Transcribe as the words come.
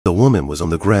woman was on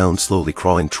the ground slowly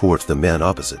crawling towards the man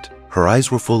opposite. Her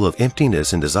eyes were full of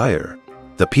emptiness and desire.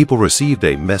 The people received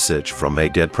a message from a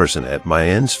dead person at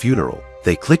Hye-Yeon's funeral.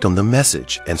 They clicked on the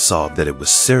message and saw that it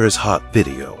was Sarah's hot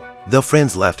video. The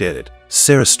friends laughed at it.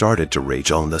 Sarah started to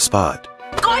rage on the spot.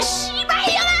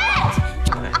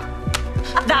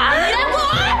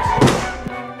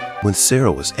 When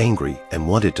Sarah was angry and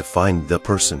wanted to find the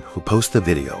person who posted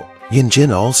the video, Yeonjin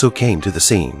also came to the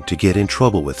scene to get in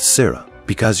trouble with Sarah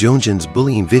because Yeonjin's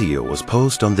bullying video was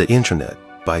posted on the internet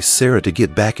by Sarah to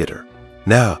get back at her.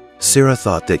 Now, Sarah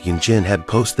thought that Yeonjin had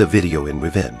posted the video in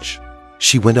revenge.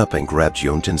 She went up and grabbed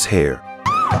Yeonjin's hair.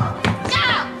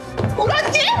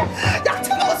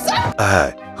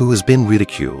 Who has been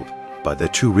ridiculed by the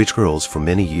two rich girls for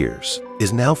many years,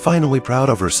 is now finally proud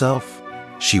of herself.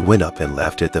 She went up and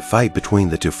laughed at the fight between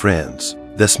the two friends.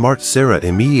 The smart Sarah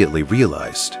immediately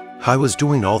realized Hye was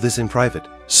doing all this in private,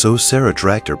 so Sarah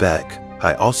dragged her back.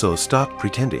 Hye also stopped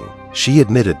pretending. She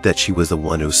admitted that she was the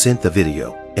one who sent the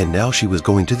video, and now she was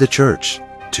going to the church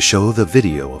to show the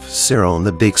video of Sarah on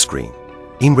the big screen.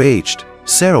 Enraged,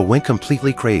 Sarah went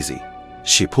completely crazy.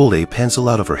 She pulled a pencil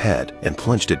out of her head and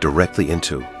plunged it directly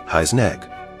into Hye's neck.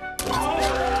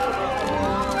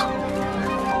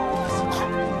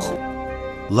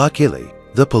 Luckily,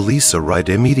 the police arrived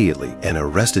immediately and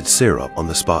arrested Sarah on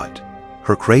the spot.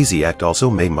 Her crazy act also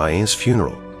made Hye-Yeon's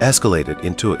funeral escalated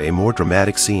into a more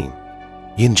dramatic scene.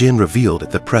 Yeonjin revealed at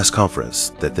the press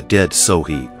conference that the dead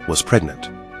So-hee was pregnant.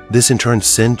 This in turn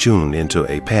sent Jun into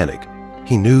a panic.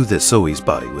 He knew that So-hee's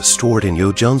body was stored in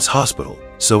Yo-jeon's hospital,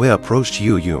 so he approached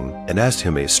Ji-Yeon and asked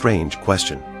him a strange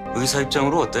question. 의사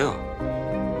입장으로 어때요?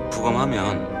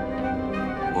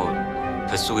 부검하면 뭐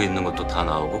뱃속에 있는 것도 다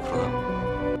나오고 그러나?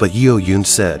 But Ji-Yeon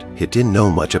said he didn't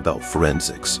know much about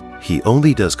forensics. He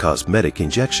only does cosmetic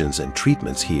injections and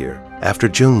treatments here. After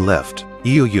Jun left,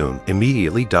 Ji-Yeon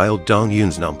immediately dialed Don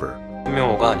Eun's number.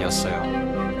 김명호가 아니었어요.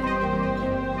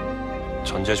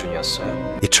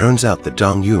 전재준이었어요. It turns out that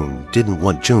Don Eun didn't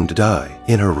want Jun to die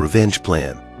in her revenge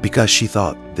plan because she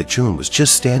thought that Jun was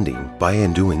just standing by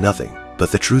and doing nothing.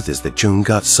 But the truth is that Jun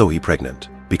got So-hee pregnant.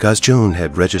 Because Jun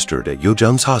had registered at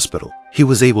Yo-jeon's hospital, he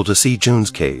was able to see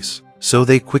Jun's case. So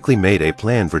they quickly made a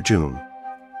plan for Jun.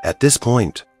 At this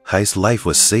point, Hye's life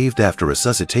was saved after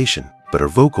resuscitation, but her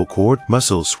vocal cord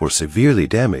muscles were severely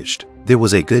damaged. There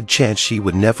was a good chance she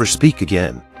would never speak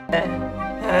again.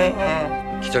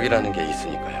 기적이라는 게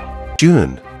있으니까요.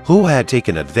 Jun, who had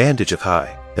taken advantage of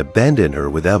Hye, abandoned her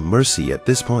without mercy at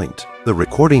this point. The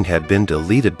recording had been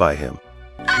deleted by him.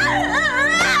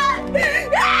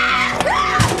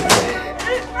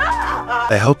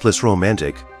 A hopeless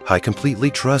romantic, Hye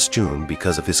completely trusts Jun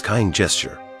because of his kind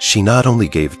gesture. She not only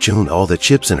gave Jun all the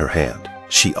chips in her hand,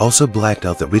 she also blacked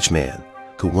out the rich man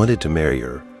who wanted to marry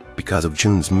her because of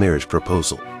Jun's marriage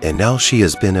proposal. And now she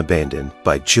has been abandoned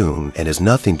by Jun and has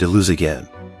nothing to lose again.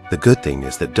 The good thing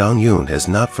is that Don Eun has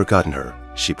not forgotten her.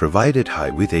 She provided Hye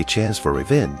with a chance for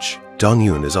revenge. Don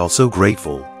Eun is also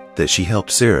grateful that she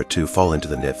helped Sarah to fall into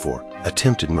the net for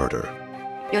attempted murder.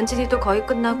 연진이도 거의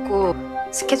끝났고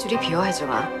스케줄이 비어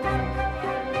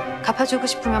혜정아. 갚아주고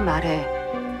싶으면 말해.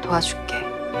 도와줄게.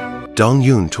 Don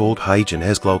Eun told Hye-jin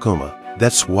has glaucoma.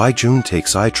 That's why Jun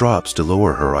takes eye drops to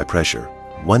lower her eye pressure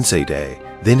once a day.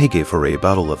 Then he gave her a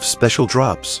bottle of special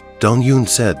drops. Don Eun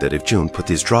said that if Jun put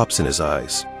these drops in his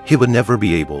eyes, he would never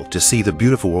be able to see the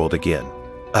beautiful world again.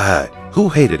 Hye, who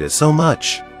hated it so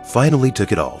much, finally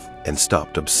took it off and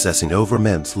stopped obsessing over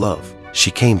men's love.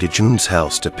 She came to Jun's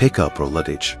house to pick up her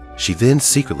luggage. She then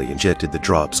secretly injected the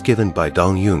drops given by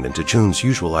Don Eun into Jun's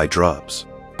usual eye drops.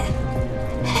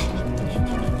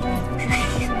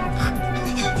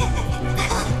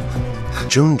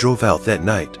 Jun drove out that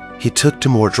night. He took 2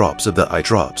 more drops of the eye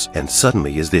drops and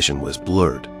suddenly his vision was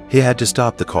blurred. He had to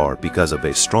stop the car because of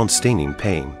a strong stinging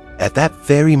pain. At that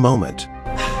very moment,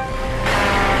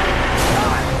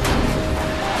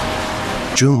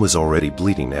 Jun was already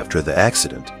bleeding after the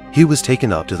accident. He was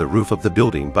taken up to the roof of the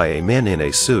building by a man in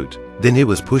a suit. Then he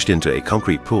was pushed into a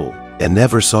concrete pool and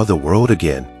never saw the world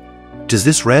again. Does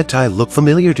this red tie look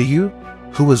familiar to you?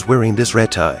 Who was wearing this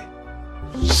red tie?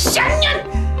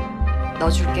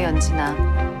 넣어줄게 연진아.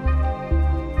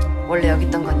 원래 여기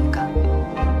있던 거니까.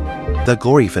 The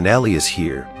glory finale is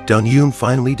here. Don Eun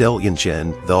finally dealt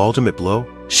Yeonjin the ultimate blow.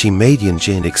 She made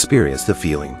Yeonjin experience the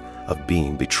feeling of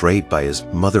being betrayed by his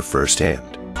mother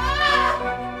firsthand.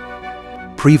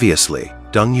 Previously,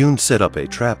 Don Eun set up a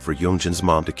trap for Yeonjin's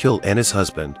mom to kill Anna's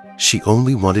husband. She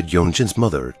only wanted Yeonjin's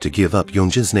mother to give up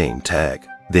Yeonjin's name tag.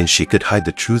 Then she could hide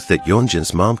the truth that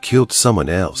Yeonjin's mom killed someone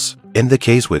else, and the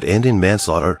case would end in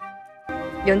manslaughter.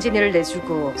 연진이를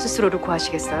내주고 스스로를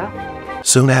구하시겠어요?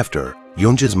 Soon after,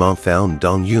 Yeonjin's mom found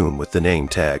Don Eun with the name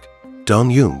tag. Don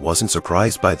Eun wasn't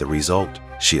surprised by the result.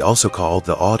 She also called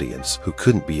the audience who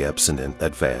couldn't be absent in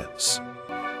advance.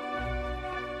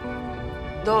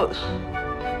 너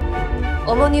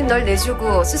어머님 널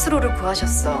내주고 스스로를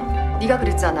구하셨어. 네가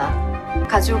그랬잖아.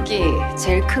 가족이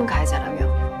제일 큰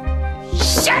가해자라며.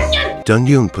 Don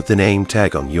Eun put the name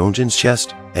tag on Yeonjin's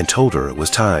chest and told her it was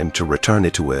time to return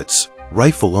it to its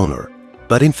rightful owner.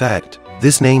 But in fact,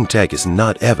 this name tag is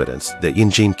not evidence that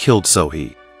Yeonjin killed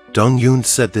So-hee. Don Eun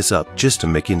set this up just to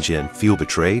make Yeonjin feel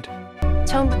betrayed.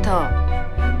 처음부터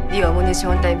네 어머니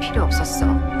지원 따윈 필요 없었어.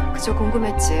 그저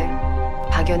궁금했지.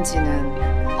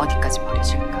 박연진은 어디까지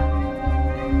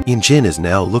버려질까? Yeonjin is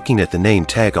now looking at the name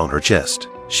tag on her chest.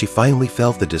 She finally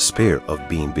felt the despair of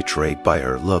being betrayed by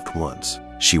her loved ones.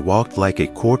 She walked like a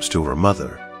corpse to her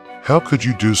mother. How could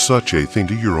you do such a thing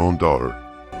to your own daughter?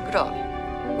 그럼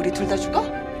우리 둘 다 죽어?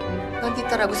 난 네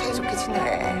딸하고 사이좋게 지내.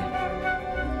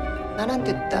 난 안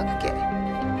됐다 그게.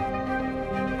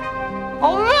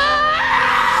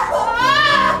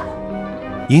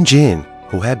 Yeonjin,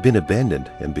 who had been abandoned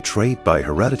and betrayed by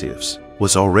her relatives,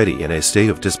 was already in a state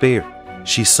of despair.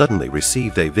 She suddenly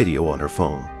received a video on her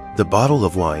phone. The bottle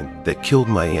of wine that killed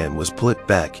Mayan was put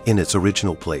back in its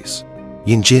original place.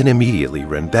 Yeonjin immediately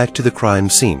ran back to the crime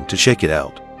scene to check it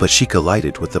out, but she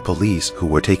collided with the police who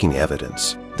were taking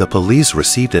evidence. The police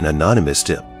received an anonymous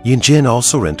tip. Yeonjin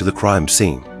also ran to the crime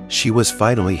scene. She was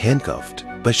finally handcuffed,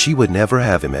 but she would never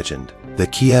have imagined the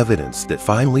key evidence that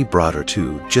finally brought her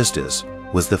to justice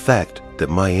was the fact that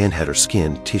Mayan had her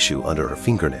skin tissue under her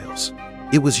fingernails.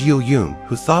 It was Gil-ho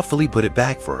who thoughtfully put it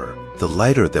back for her. The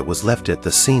lighter that was left at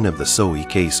the scene of the So-hee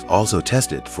case also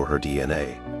tested for her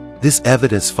DNA. This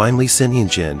evidence finally sent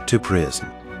Yeonjin to prison.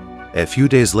 A few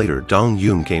days later, Don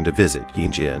Eun came to visit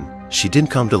Yeonjin. She didn't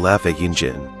come to laugh at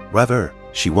Yeonjin. Rather,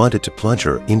 she wanted to plunge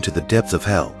her into the depths of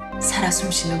hell. 살아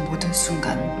숨쉬는 모든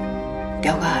순간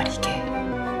뼈가 아리게.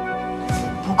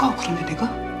 뭐가 억울한데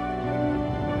내가?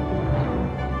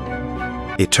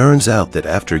 It turns out that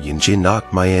after Yeonjin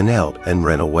knocked Mayan out and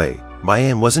ran away,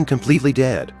 Mayan wasn't completely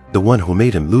dead. The one who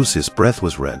made him lose his breath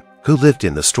was Ren, who lived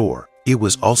in the store. It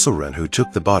was also Ren who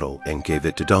took the bottle and gave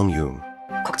it to Don Eun.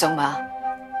 걱정 마.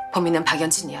 범인은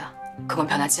박연진이야. 그건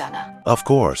변하지 않아. Of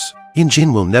course,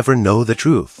 Yeonjin will never know the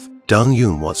truth. Don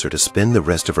Eun wants her to spend the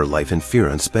rest of her life in fear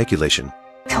and speculation.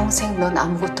 평생 넌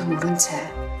아무것도 모른 채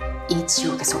이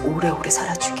지옥에서 오래오래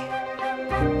살아주게.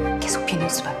 계속 비는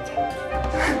수밖에.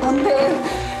 뭔데?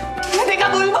 내가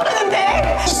뭘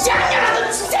모르는데? 이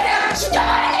쌍년아, 진짜 내가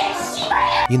죽여버리네,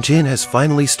 씨발! Yeonjin has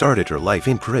finally started her life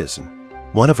in prison.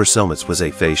 One of her cellmates was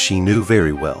a face she knew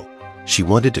very well. She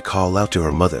wanted to call out to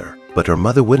her mother, but her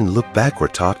mother wouldn't look back or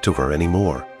talk to her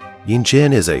anymore.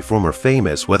 Yeonjin is a former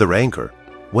famous weather anchor.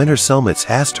 When her cellmates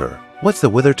asked her, "What's the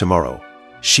weather tomorrow?"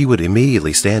 she would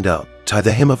immediately stand up, tie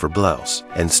the hem of her blouse,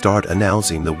 and start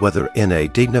announcing the weather in a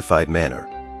dignified manner.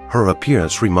 Her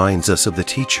appearance reminds us of the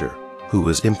teacher who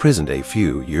was imprisoned a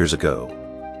few years ago.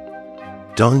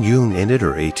 Don Eun ended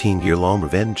her 18-year-long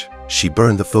revenge. She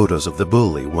burned the photos of the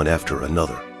bully one after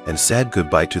another and said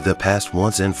goodbye to the past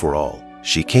once and for all.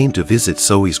 She came to visit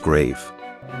So-hee's grave.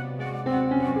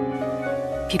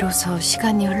 비로소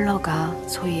시간이 흘러가,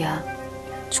 소희야.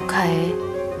 축하해,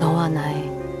 너와 나의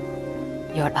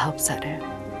 19살을.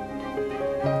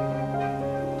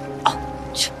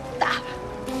 춥다.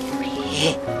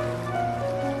 우리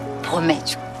봄에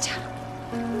죽자.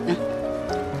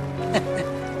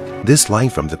 This line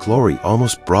from The Glory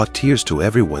almost brought tears to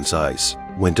everyone's eyes.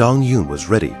 When Don Eun was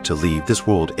ready to leave this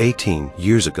world 18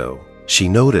 years ago, she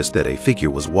noticed that a figure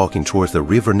was walking towards the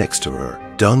river next to her.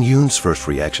 Don Eun's first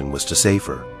reaction was to save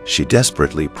her. She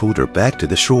desperately pulled her back to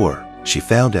the shore. She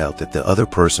found out that the other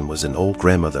person was an old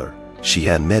grandmother she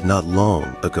had met not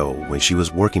long ago when she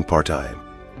was working part-time.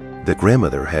 The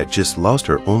grandmother had just lost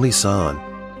her only son.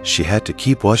 She had to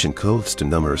keep washing clothes to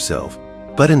numb herself.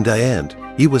 But in the end,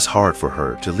 it was hard for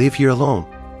her to live here alone.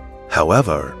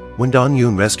 However, when Don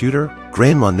Eun rescued her,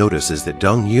 Grandma notices that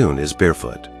Don Eun is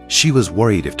barefoot. She was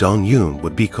worried if Don Eun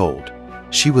would be cold.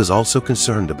 She was also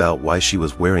concerned about why she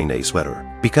was wearing a sweater,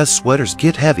 because sweaters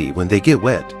get heavy when they get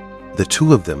wet. The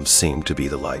two of them seemed to be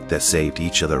the light that saved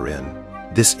each other in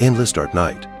this endless dark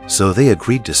night, so they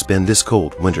agreed to spend this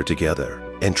cold winter together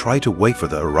and try to wait for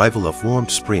the arrival of warm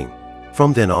spring.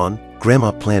 From then on,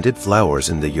 Grandma planted flowers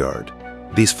in the yard.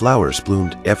 These flowers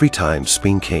bloomed every time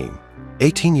spring came.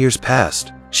 18 years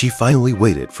passed. She finally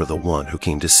waited for the one who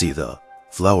came to see the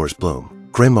flowers bloom.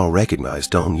 Grandma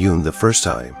recognized Don Eun the first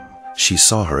time she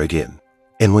saw her again.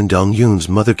 And when Don Eun's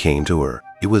mother came to her,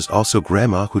 it was also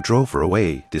Grandma who drove her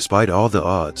away despite all the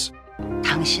odds.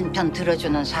 당신 편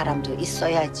들어주는 사람도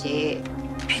있어야지.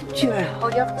 핏줄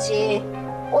어렵지.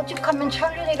 오죽하면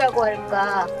천륜이라고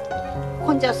할까.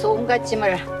 혼자서 온갖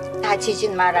짐을 다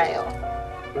지진 말아요.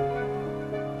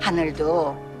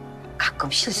 하늘도 가끔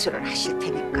실수를 하실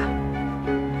테니까.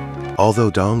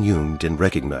 Although Don Eun didn't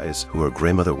recognize who her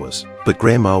grandmother was, but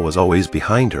Grandma was always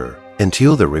behind her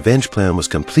until the revenge plan was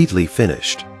completely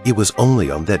finished. It was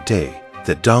only on that day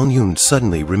that Don Eun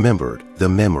suddenly remembered the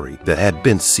memory that had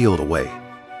been sealed away.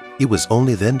 It was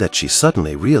only then that she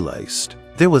suddenly realized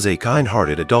there was a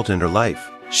kind-hearted adult in her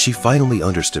life. She finally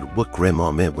understood what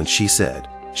Grandma meant when she said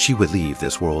she would leave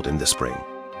this world in the spring.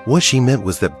 What she meant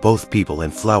was that both people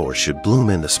and flowers should bloom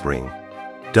in the spring.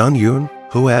 Don Eun,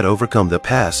 who had overcome the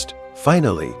past,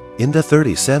 finally, in the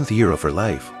 37th year of her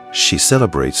life, she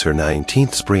celebrates her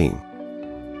 19th spring.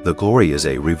 The Glory is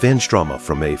a revenge drama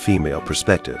from a female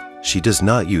perspective. She does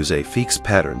not use a fixed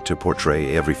pattern to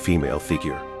portray every female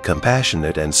figure.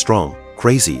 Compassionate and strong,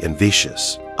 crazy and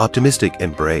vicious, optimistic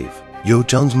and brave.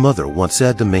 Yo-Jung's mother once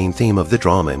said the main theme of the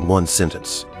drama in one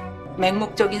sentence.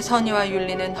 맹목적인 선의와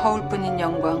윤리는 허울뿐인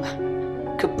영광,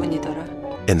 그뿐이더라.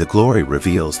 And the Glory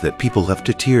reveals that people have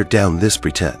to tear down this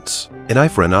pretense. An eye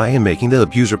for an eye and making the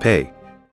abuser pay.